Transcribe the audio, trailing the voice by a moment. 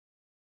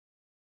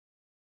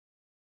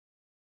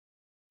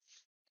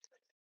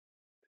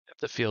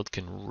Depth of field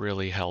can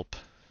really help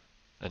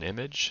an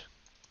image,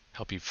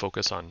 help you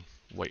focus on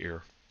what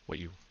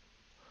you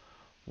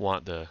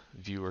want the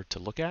viewer to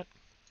look at.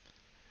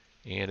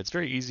 And it's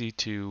very easy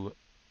to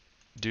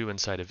do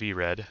inside of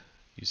VRED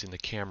using the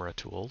camera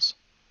tools.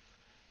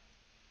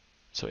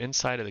 So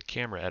inside of the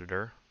camera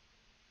editor,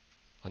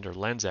 under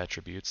lens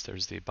attributes,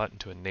 there's the button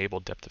to enable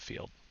depth of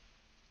field.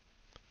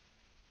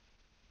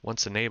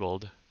 Once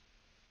enabled,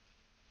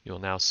 you'll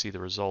now see the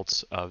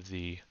results of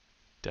the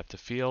depth of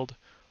field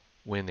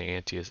when the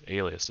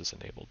anti-alias is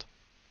enabled.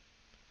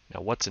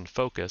 Now what's in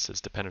focus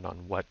is dependent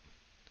on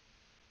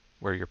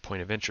where your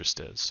point of interest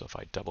is. So if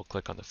I double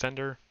click on the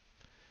fender,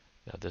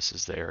 now this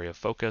is the area of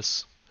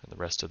focus, and the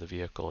rest of the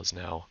vehicle is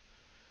now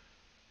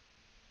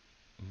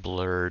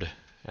blurred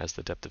as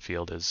the depth of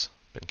field has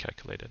been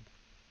calculated.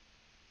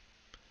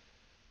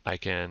 I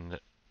can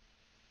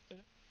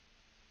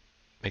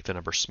make the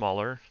number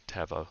smaller to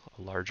have a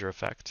larger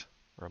effect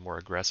or a more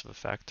aggressive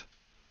effect.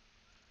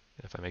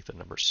 And if I make the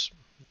numbers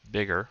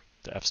bigger,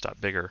 the f-stop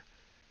bigger,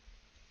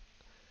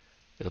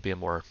 it'll be a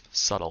more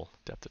subtle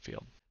depth of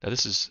field. Now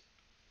this is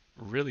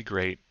really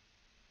great.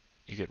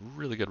 You get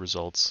really good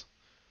results.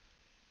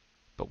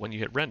 But when you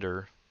hit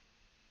render,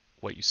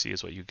 what you see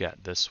is what you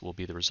get. This will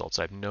be the results.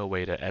 I have no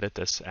way to edit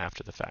this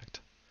after the fact.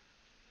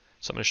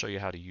 So I'm going to show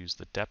you how to use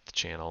the depth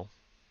channel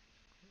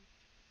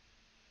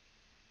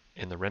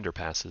in the render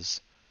passes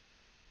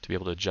to be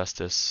able to adjust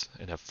this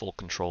and have full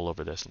control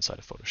over this inside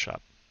of Photoshop.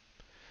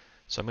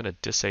 So I'm going to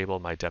disable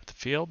my depth of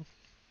field.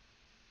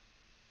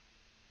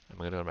 I'm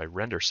going to go to my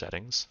render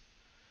settings.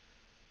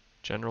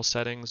 General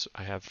settings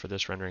I have for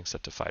this rendering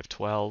set to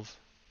 512.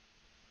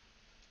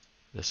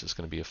 This is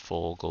going to be a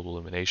full global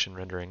illumination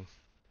rendering.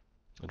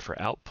 And for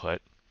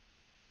output,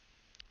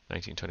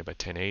 1920 by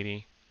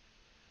 1080,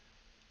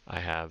 I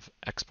have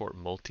export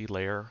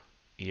multi-layer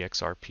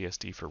EXR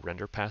PSD for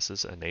render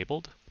passes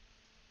enabled.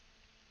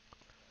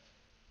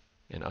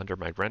 And under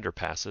my render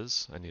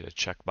passes, I need to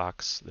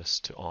checkbox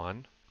this to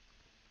on.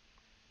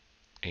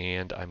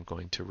 And I'm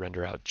going to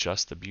render out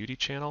just the beauty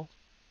channel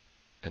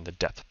and the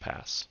depth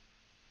pass.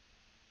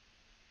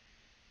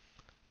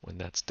 When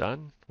that's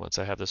done, once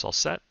I have this all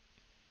set,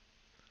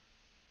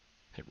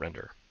 hit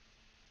render.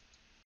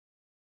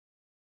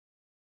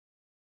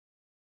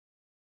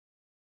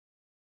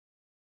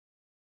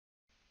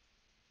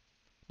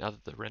 Now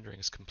that the rendering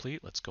is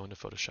complete, let's go into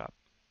Photoshop.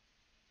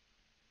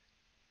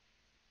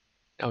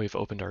 Now we've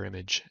opened our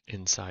image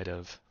inside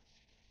of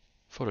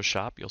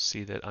Photoshop. You'll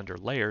see that under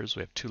layers,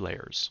 we have two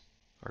layers,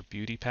 our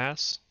beauty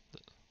pass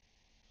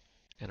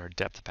and our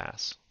depth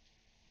pass.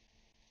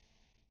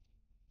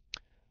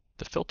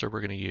 The filter we're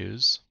going to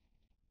use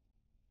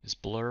is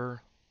blur,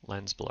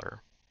 lens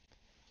blur.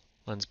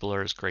 Lens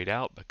blur is grayed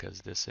out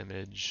because this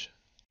image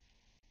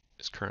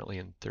is currently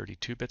in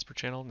 32 bits per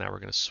channel. Now we're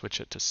going to switch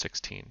it to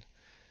 16.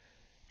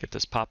 Get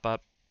this pop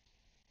up,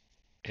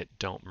 hit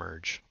don't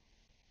merge.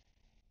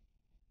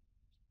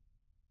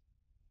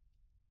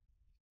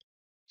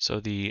 So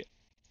the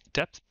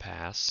depth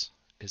pass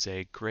is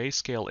a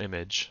grayscale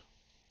image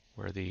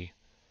where the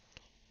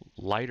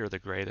lighter the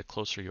gray, the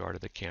closer you are to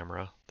the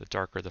camera, the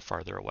darker the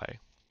farther away.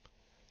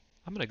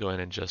 I'm going to go in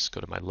and just go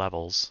to my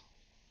levels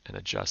and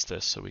adjust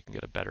this so we can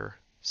get a better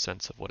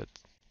sense of what it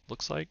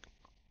looks like.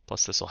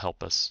 Plus this will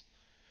help us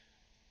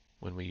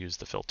when we use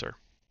the filter.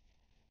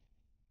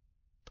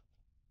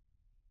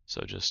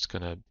 So just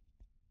going to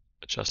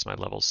adjust my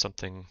levels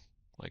something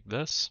like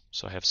this.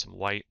 So I have some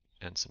white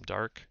and some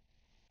dark.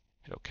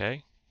 Hit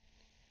OK.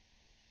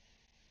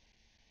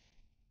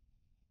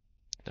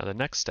 Now the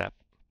next step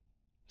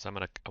is I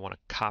want to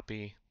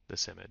copy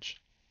this image.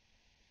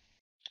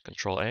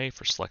 Control A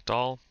for select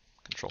all,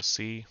 Control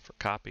C for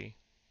copy.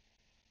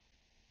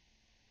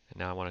 And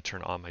now I want to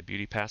turn on my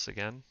beauty pass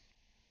again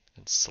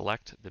and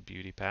select the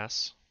beauty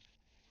pass.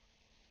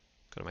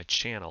 Go to my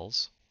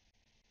channels.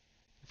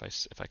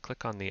 If I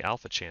click on the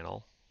alpha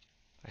channel,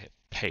 I hit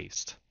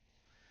paste.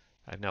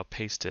 I've now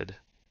pasted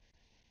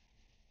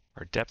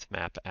our depth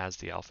map as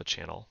the alpha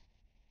channel.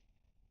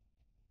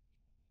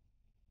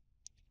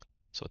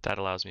 So what that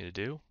allows me to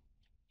do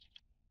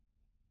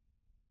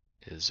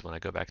is when I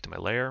go back to my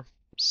layer,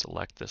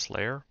 select this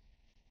layer,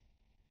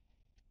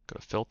 go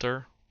to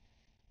filter,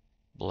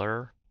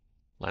 blur,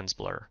 lens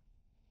blur.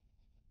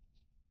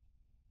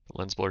 The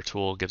lens blur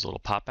tool gives a little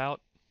pop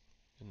out.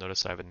 You'll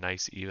notice I have a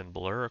nice even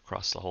blur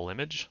across the whole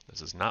image.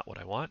 This is not what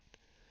I want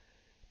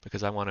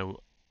because I want to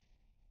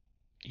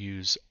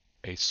use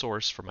a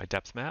source for my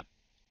depth map.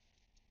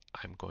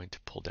 I'm going to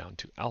pull down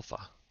to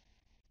alpha.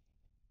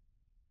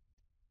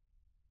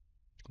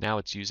 Now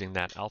it's using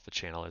that alpha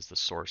channel as the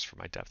source for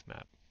my depth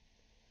map.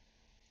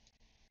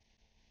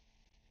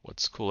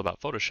 What's cool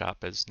about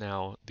Photoshop is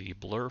now the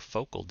blur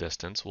focal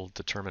distance will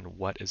determine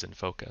what is in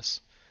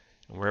focus.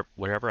 And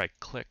wherever I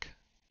click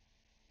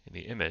in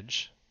the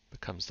image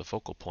becomes the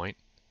focal point,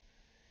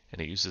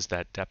 and it uses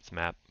that depth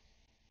map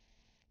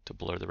to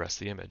blur the rest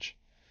of the image.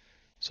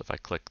 So if I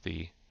click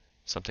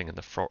something in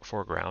the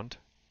foreground,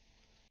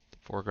 the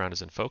foreground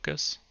is in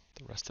focus,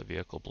 the rest of the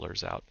vehicle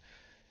blurs out.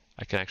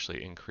 I can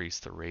actually increase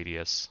the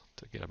radius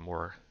to get a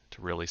more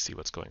to really see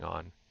what's going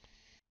on.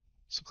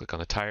 So click on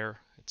the tire,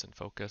 it's in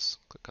focus.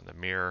 Click on the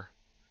mirror,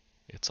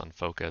 it's on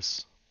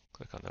focus.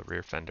 Click on the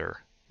rear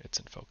fender, it's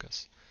in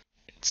focus.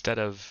 Instead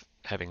of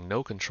having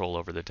no control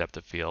over the depth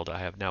of field, I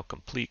have now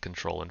complete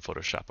control in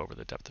Photoshop over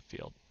the depth of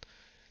field.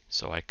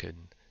 So I could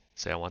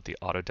say I want the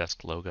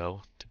Autodesk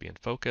logo to be in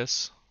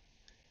focus,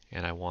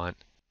 and I want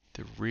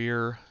the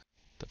rear,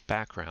 the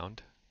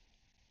background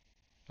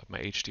of my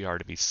HDR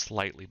to be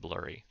slightly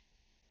blurry.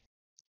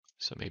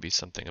 So maybe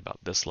something about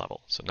this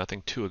level. So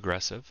nothing too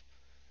aggressive.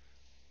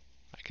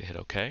 I can hit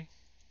OK.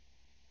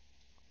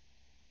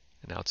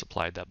 And now it's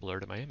applied that blur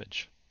to my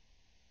image.